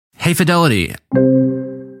Hey, Fidelity.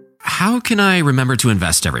 How can I remember to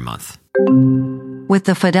invest every month? With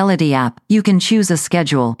the Fidelity app, you can choose a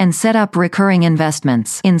schedule and set up recurring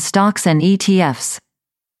investments in stocks and ETFs.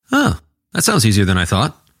 Oh, that sounds easier than I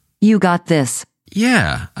thought. You got this.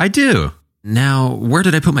 Yeah, I do. Now, where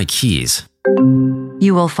did I put my keys?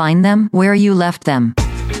 You will find them where you left them.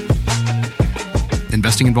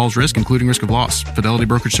 Investing involves risk, including risk of loss. Fidelity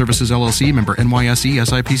Brokerage Services, LLC, member NYSE,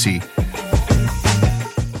 SIPC.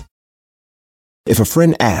 If a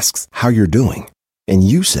friend asks how you're doing, and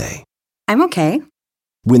you say, I'm okay.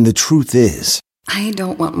 When the truth is, I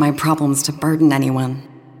don't want my problems to burden anyone.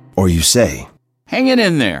 Or you say, hang it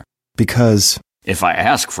in there. Because if I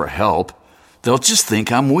ask for help, they'll just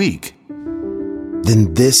think I'm weak.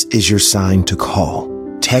 Then this is your sign to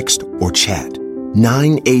call, text, or chat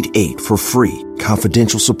 988 for free,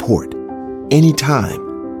 confidential support.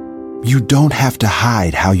 Anytime. You don't have to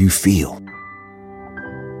hide how you feel.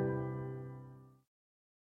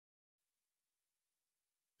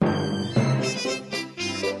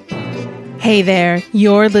 Hey there,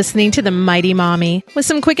 you're listening to The Mighty Mommy with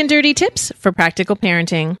some quick and dirty tips for practical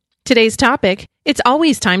parenting. Today's topic, it's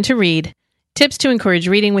always time to read. Tips to encourage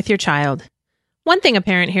reading with your child. One thing a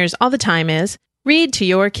parent hears all the time is, read to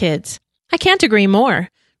your kids. I can't agree more.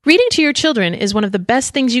 Reading to your children is one of the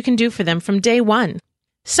best things you can do for them from day one.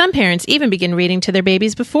 Some parents even begin reading to their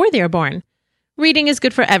babies before they are born. Reading is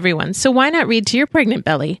good for everyone, so why not read to your pregnant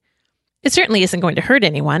belly? It certainly isn't going to hurt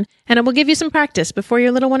anyone, and it will give you some practice before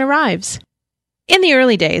your little one arrives. In the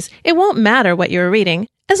early days, it won't matter what you're reading,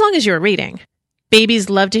 as long as you're reading. Babies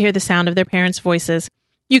love to hear the sound of their parents' voices.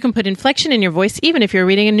 You can put inflection in your voice even if you're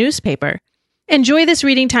reading a newspaper. Enjoy this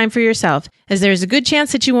reading time for yourself, as there is a good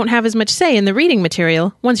chance that you won't have as much say in the reading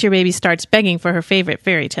material once your baby starts begging for her favorite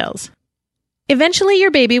fairy tales. Eventually,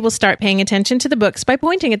 your baby will start paying attention to the books by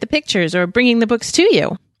pointing at the pictures or bringing the books to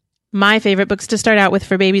you. My favorite books to start out with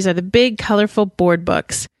for babies are the big, colorful board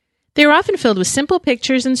books. They are often filled with simple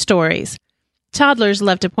pictures and stories. Toddlers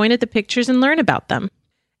love to point at the pictures and learn about them.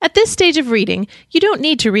 At this stage of reading, you don't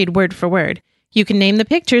need to read word for word. You can name the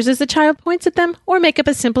pictures as the child points at them or make up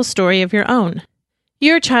a simple story of your own.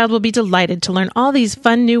 Your child will be delighted to learn all these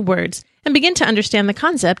fun new words and begin to understand the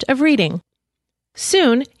concept of reading.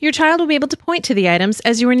 Soon, your child will be able to point to the items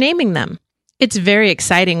as you are naming them. It's very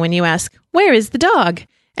exciting when you ask, "Where is the dog?"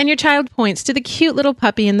 and your child points to the cute little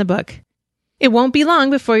puppy in the book. It won't be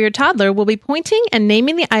long before your toddler will be pointing and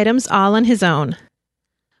naming the items all on his own.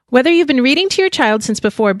 Whether you've been reading to your child since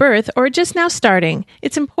before birth or just now starting,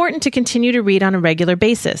 it's important to continue to read on a regular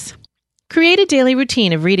basis. Create a daily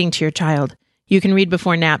routine of reading to your child. You can read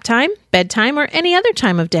before nap time, bedtime, or any other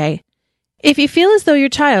time of day. If you feel as though your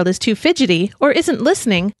child is too fidgety or isn't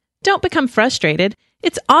listening, don't become frustrated.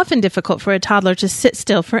 It's often difficult for a toddler to sit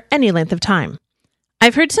still for any length of time.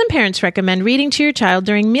 I've heard some parents recommend reading to your child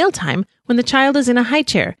during mealtime when the child is in a high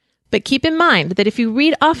chair, but keep in mind that if you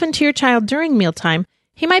read often to your child during mealtime,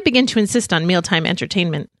 he might begin to insist on mealtime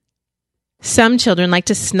entertainment. Some children like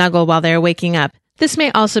to snuggle while they are waking up. This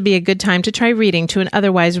may also be a good time to try reading to an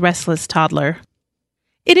otherwise restless toddler.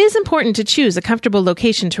 It is important to choose a comfortable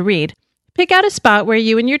location to read. Pick out a spot where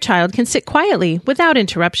you and your child can sit quietly without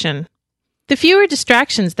interruption. The fewer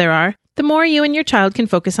distractions there are, the more you and your child can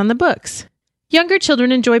focus on the books. Younger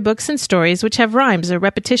children enjoy books and stories which have rhymes or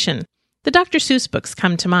repetition. The Dr. Seuss books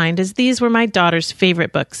come to mind, as these were my daughter's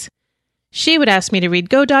favorite books. She would ask me to read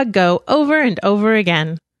Go Dog Go over and over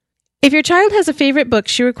again. If your child has a favorite book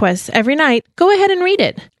she requests every night, go ahead and read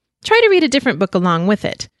it. Try to read a different book along with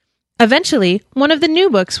it. Eventually, one of the new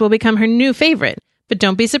books will become her new favorite, but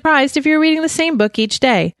don't be surprised if you're reading the same book each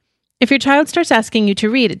day. If your child starts asking you to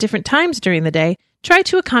read at different times during the day, try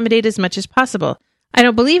to accommodate as much as possible. I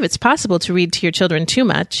don't believe it's possible to read to your children too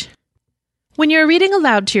much. When you're reading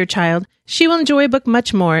aloud to your child, she will enjoy a book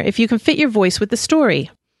much more if you can fit your voice with the story.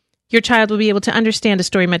 Your child will be able to understand a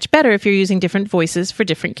story much better if you're using different voices for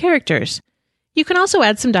different characters. You can also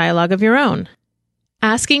add some dialogue of your own.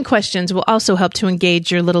 Asking questions will also help to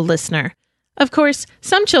engage your little listener. Of course,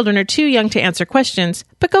 some children are too young to answer questions,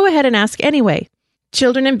 but go ahead and ask anyway.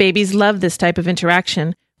 Children and babies love this type of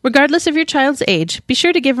interaction. Regardless of your child's age, be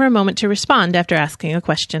sure to give her a moment to respond after asking a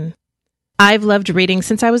question. I've loved reading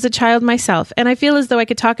since I was a child myself, and I feel as though I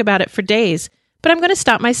could talk about it for days, but I'm going to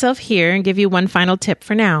stop myself here and give you one final tip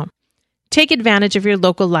for now. Take advantage of your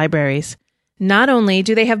local libraries. Not only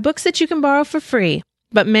do they have books that you can borrow for free,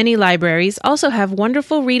 but many libraries also have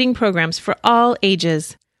wonderful reading programs for all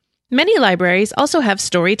ages. Many libraries also have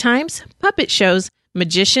story times, puppet shows,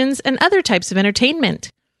 magicians, and other types of entertainment.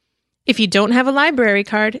 If you don't have a library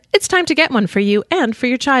card, it's time to get one for you and for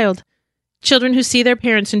your child. Children who see their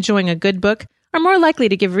parents enjoying a good book are more likely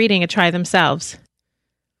to give reading a try themselves.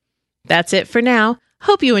 That's it for now.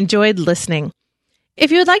 Hope you enjoyed listening.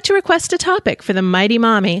 If you would like to request a topic for the Mighty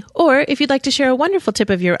Mommy, or if you'd like to share a wonderful tip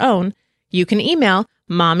of your own, you can email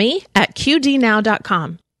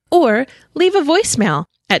mommy@qdnow.com or leave a voicemail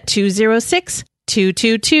at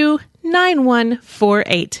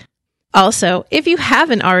 206-222-9148. Also, if you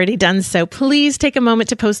haven't already done so, please take a moment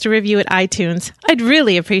to post a review at iTunes. I'd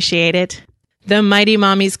really appreciate it. The Mighty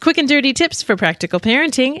Mommy's Quick and Dirty Tips for Practical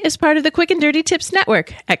Parenting is part of the Quick and Dirty Tips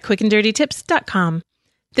Network at quickanddirtytips.com.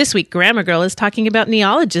 This week, Grammar Girl is talking about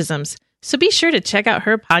neologisms, so be sure to check out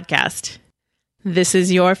her podcast. This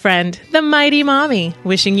is your friend, the Mighty Mommy,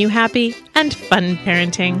 wishing you happy and fun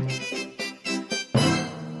parenting.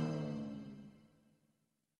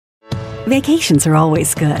 Vacations are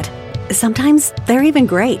always good. Sometimes they're even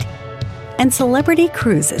great. And Celebrity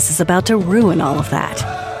Cruises is about to ruin all of that.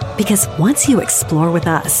 Because once you explore with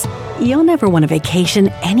us, you'll never want a vacation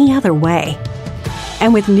any other way.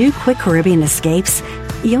 And with new Quick Caribbean Escapes,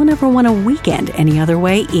 you'll never want a weekend any other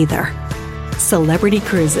way either. Celebrity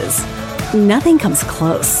Cruises. Nothing comes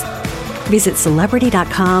close. Visit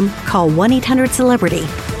Celebrity.com, call 1-800-CELEBRITY,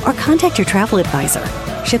 or contact your travel advisor.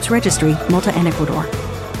 Ships Registry, Malta and Ecuador.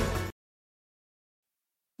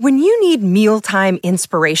 When you need mealtime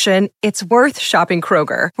inspiration, it's worth shopping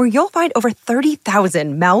Kroger, where you'll find over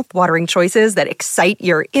 30,000 mouth-watering choices that excite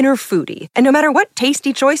your inner foodie. And no matter what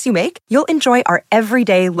tasty choice you make, you'll enjoy our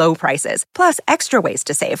everyday low prices, plus extra ways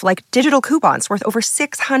to save, like digital coupons worth over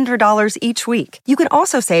 $600 each week. You can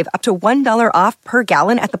also save up to $1 off per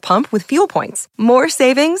gallon at the pump with fuel points. More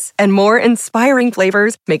savings and more inspiring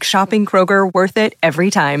flavors make shopping Kroger worth it every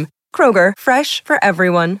time. Kroger, fresh for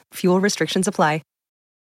everyone. Fuel restrictions apply.